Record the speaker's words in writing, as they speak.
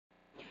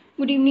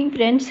Good evening,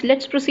 friends.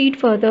 Let's proceed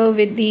further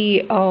with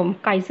the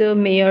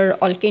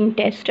Kaiser-Meyer-Olkin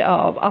test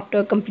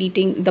after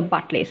completing the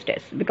Bartlett's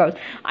test, because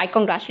I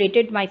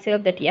congratulated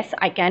myself that yes,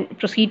 I can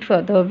proceed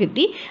further with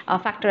the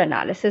factor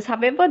analysis.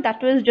 However,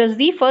 that was just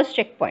the first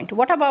checkpoint.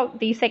 What about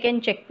the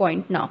second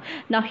checkpoint now?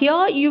 Now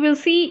here you will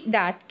see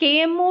that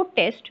KMO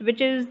test,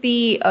 which is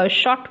the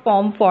short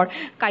form for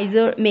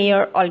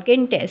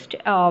Kaiser-Meyer-Olkin test.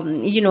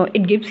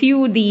 It gives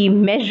you the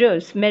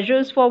measures.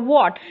 Measures for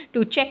what?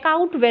 To check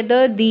out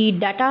whether the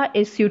data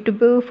is suitable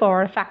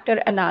for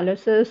factor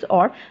analysis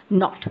or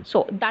not.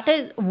 So that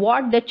is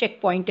what the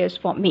checkpoint is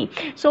for me.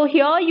 So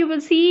here you will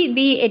see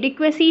the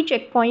adequacy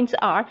checkpoints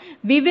are,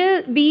 we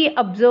will be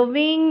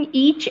observing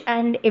each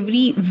and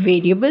every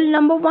variable,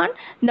 number one.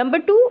 Number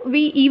two,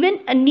 we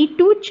even need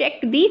to check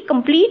the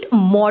complete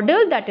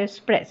model that is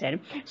present.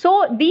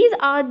 So these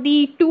are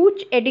the two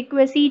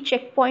adequacy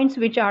checkpoints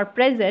which are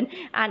present,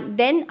 and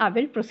then I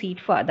will proceed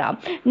further.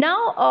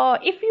 Now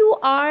if you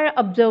are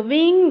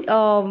observing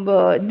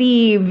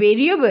the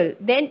variable,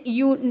 then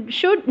you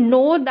should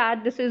know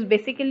that this is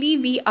basically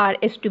we are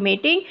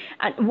estimating.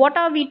 And what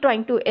are we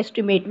trying to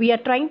estimate? We are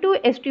trying to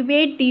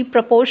estimate the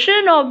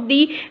proportion of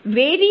the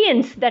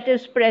variance that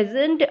is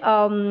present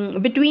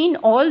between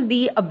all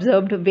the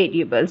observed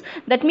variables.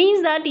 That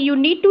means that you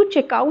need to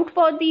check out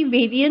for the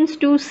variance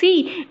to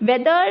see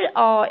whether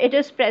it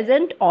is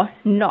present or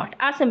not,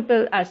 as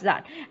simple as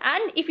that.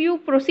 And if you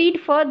proceed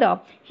further,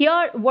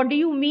 here what do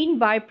you mean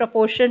by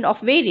proportion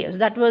of variance?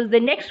 That was the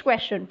next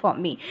question for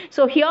me.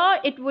 So here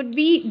it would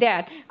be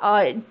that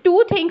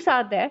two things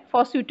are there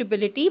for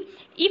suitability.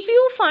 If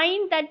you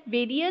find that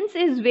variance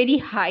is very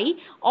high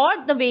or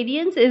the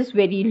variance is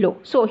very low,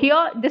 so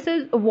here this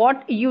is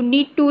what you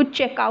need to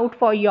check out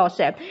for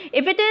yourself.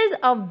 If it is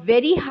a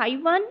very high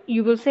one,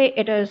 you will say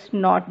it is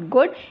not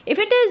good. If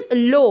it is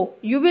low,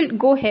 you will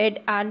go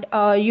ahead and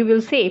you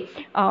will say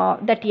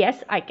that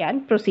yes, I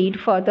can proceed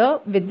further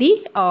with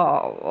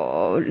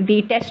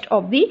the test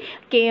of the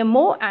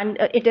KMO, and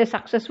it is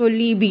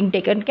successfully being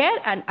taken care,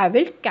 and I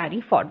will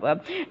carry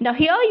forward. Now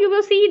here you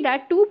will see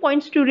that 2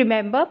 points to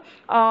remember.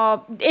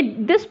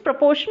 This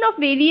proportion of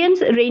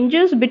variance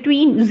ranges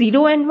between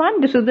 0 and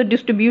 1. This is the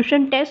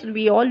distribution test.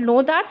 We all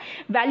know that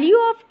value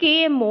of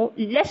KMO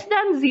less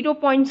than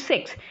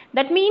 0.6,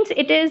 that means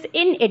it is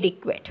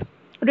inadequate.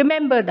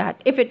 Remember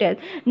that. If it is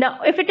now,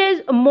 if it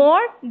is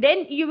more,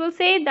 then you will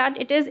say that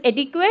it is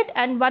adequate,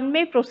 and one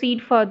may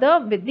proceed further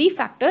with the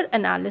factor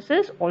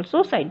analysis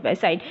also side by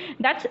side.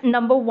 That's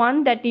number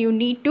one that you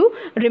need to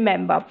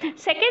remember.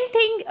 Second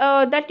thing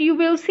that you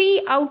will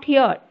see out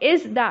here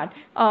is that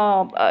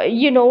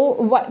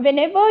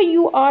whenever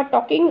you are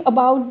talking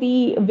about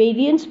the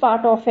variance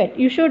part of it,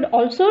 you should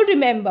also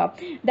remember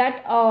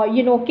that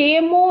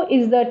KMO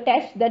is the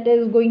test that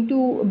is going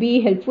to be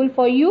helpful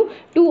for you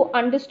to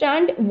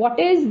understand what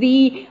is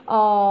the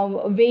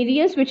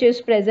variance which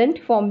is present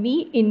for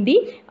me in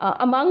the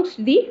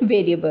amongst the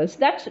variables.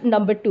 That's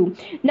number two.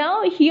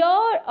 Now here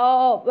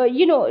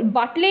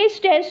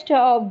Bartlett's test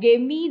gave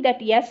me that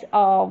yes,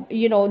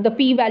 the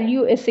p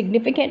value is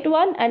significant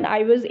one, and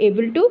I was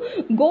able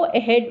to go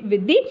ahead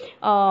with the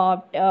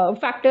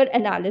factor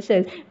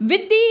analysis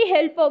with the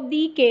help of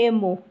the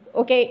KMO.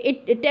 Okay,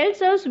 it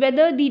tells us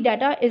whether the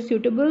data is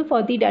suitable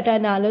for the data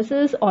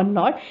analysis or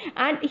not,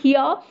 and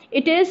here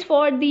it is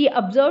for the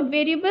observed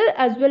variable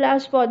as well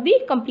as for the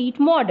complete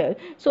model.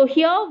 So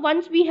here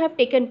once we have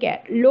taken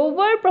care,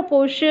 lower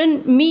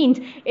proportion means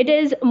it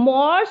is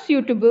more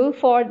suitable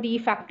for the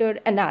factor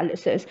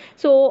analysis.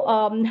 So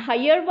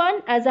higher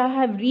one, as I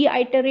have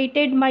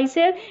reiterated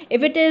myself,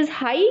 if it is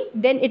high,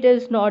 then it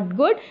is not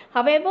good.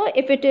 However,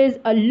 if it is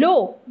a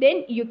low,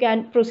 then you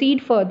can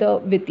proceed further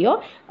with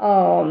your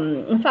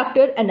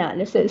factor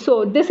analysis.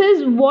 So this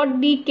is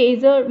what the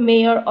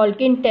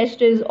Kaiser-Meyer-Olkin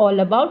test is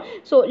all about.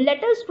 So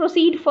let us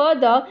proceed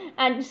further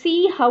and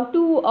see how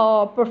to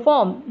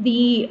perform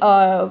the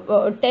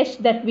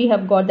test that we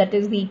have got, that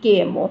is the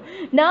KMO.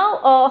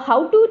 Now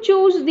how to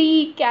choose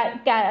the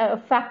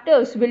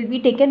factors will be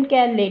taken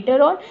care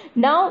later on.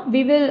 Now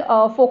we will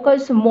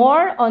focus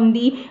more on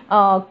the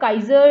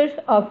Kaiser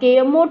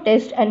KMO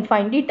test and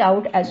find it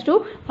out as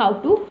to how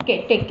to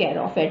take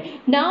care of it.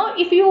 Now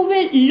if you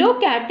will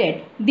look at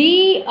it,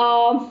 the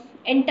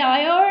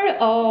entire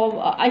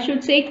I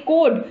should say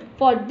code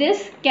for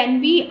this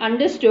can be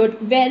understood,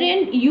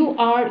 wherein you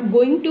are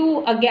going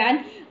to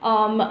again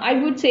I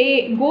would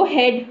say go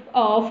ahead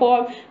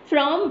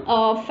from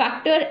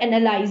factor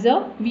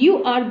analyzer.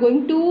 You are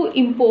going to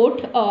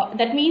import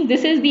that means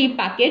this is the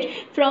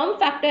package from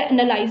factor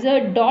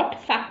analyzer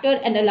dot factor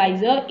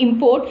analyzer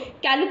import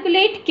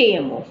calculate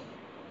KMO.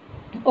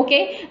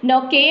 Okay,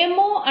 now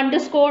KMO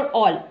underscore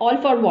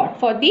all for what?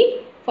 For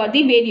the for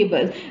the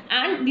variables,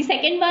 and the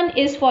second one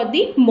is for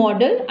the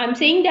model. I'm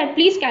saying that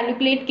please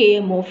calculate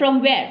KMO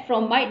from where?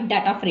 From my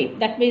data frame.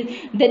 That means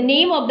the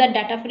name of the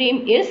data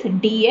frame is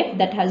DF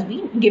that has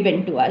been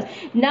given to us.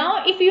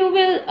 Now if you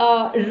will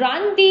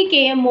run the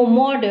KMO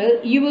model,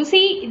 you will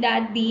see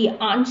that the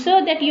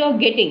answer that you are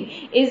getting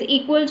is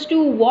equals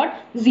to what?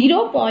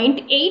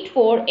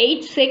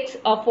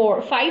 0.8486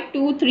 for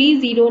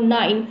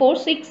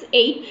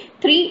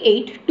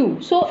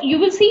 52309468382. So you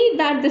will see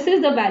that this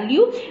is the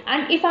value,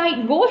 and if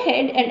I go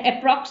ahead and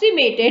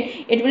approximate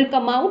it, it will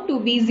come out to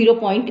be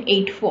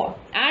 0.84,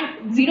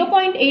 and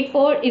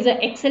 0.84 is an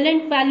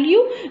excellent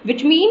value,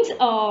 which means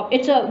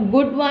it's a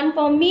good one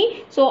for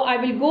me. So I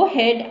will go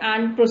ahead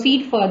and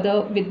proceed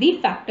further with the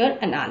factor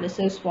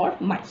analysis for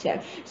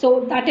myself.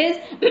 So that is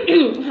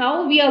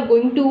how we are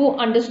going to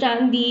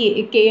understand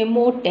the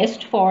KMO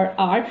test for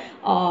our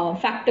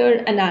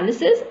factor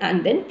analysis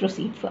and then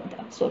proceed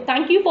further. So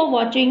thank you for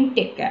watching.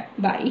 Take care.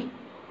 Bye.